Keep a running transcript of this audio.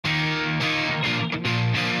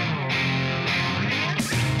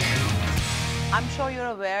I'm sure you're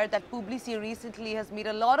aware that Publicis recently has made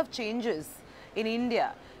a lot of changes in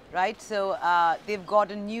India, right? So they've got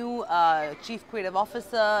a new chief creative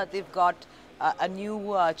officer, they've got a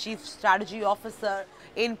new chief strategy officer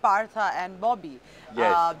in Partha and Bobby.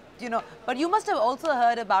 Yes. But you must have also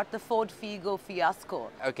heard about the Ford Figo fiasco.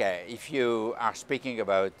 Okay, if you are speaking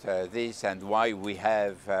about this and why we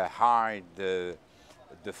have hired the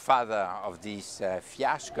father of this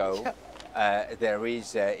fiasco, there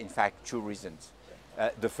is in fact two reasons.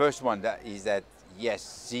 The first one is that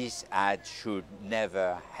yes, this ad should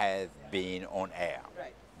never have been on air.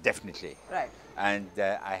 Right. Definitely. Right. And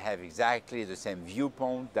I have exactly the same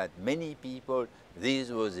viewpoint that many people, this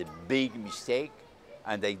was a big mistake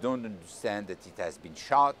and they don't understand that it has been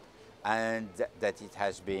shot and that it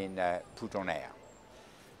has been put on air.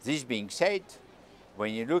 This being said,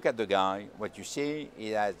 when you look at the guy, what you see, he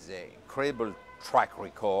has an incredible track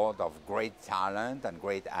record of great talent and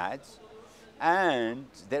great ads. And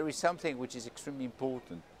there is something which is extremely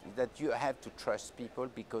important, that you have to trust people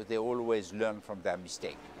because they always learn from their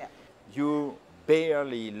mistake. Yeah. You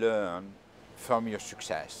barely learn from your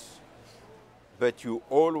success, but you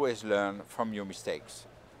always learn from your mistakes.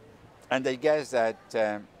 And I guess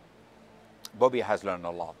that Bobby has learned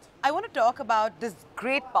a lot. I want to talk about this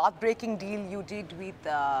great path-breaking deal you did with,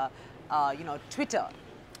 Twitter.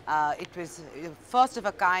 It was first of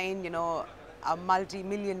a kind, a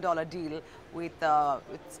multi-million-dollar deal with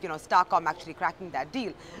Starcom actually cracking that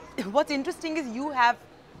deal. What's interesting is you have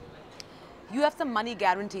some money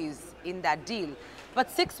guarantees in that deal,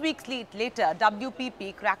 but 6 weeks later,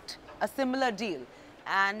 WPP cracked a similar deal,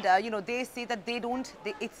 and they say that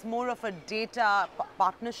it's more of a data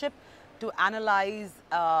partnership to analyze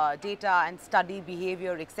data and study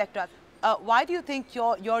behavior, etc. Why do you think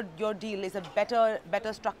your deal is a better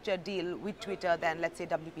structured deal with Twitter than, let's say,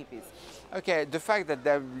 WPP's? Okay, the fact that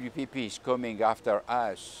WPP is coming after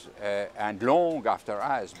us and long after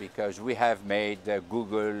us, because we have made the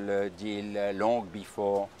Google deal long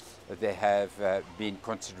before they have been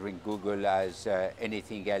considering Google as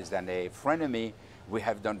anything else than a frenemy. We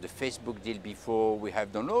have done the Facebook deal before, we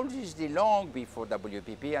have done all these deals long before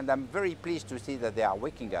WPP, and I'm very pleased to see that they are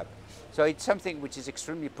waking up. So it's something which is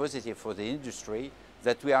extremely positive for the industry,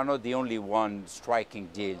 that we are not the only one striking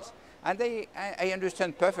deals. And I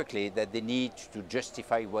understand perfectly that they need to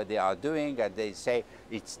justify what they are doing, and they say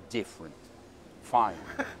it's different. Fine.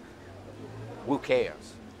 Who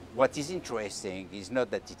cares? What is interesting is not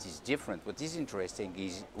that it is different. What is interesting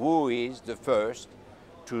is who is the first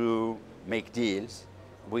to make deals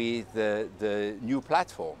with the new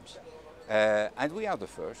platforms. And we are the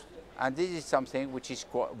first. And this is something which is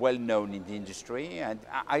quite well known in the industry. And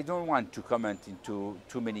I don't want to comment into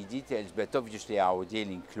too many details, but obviously our deal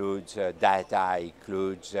includes data,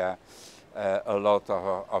 includes a lot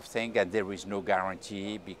of things, and there is no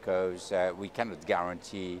guarantee because we cannot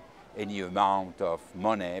guarantee any amount of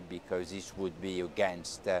money because this would be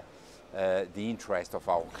against the interest of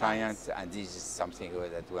our clients, and this is something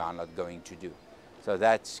that we are not going to do. So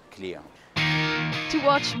that's clear. To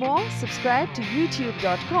watch more, subscribe to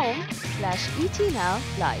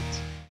youtube.com/ETNowLite.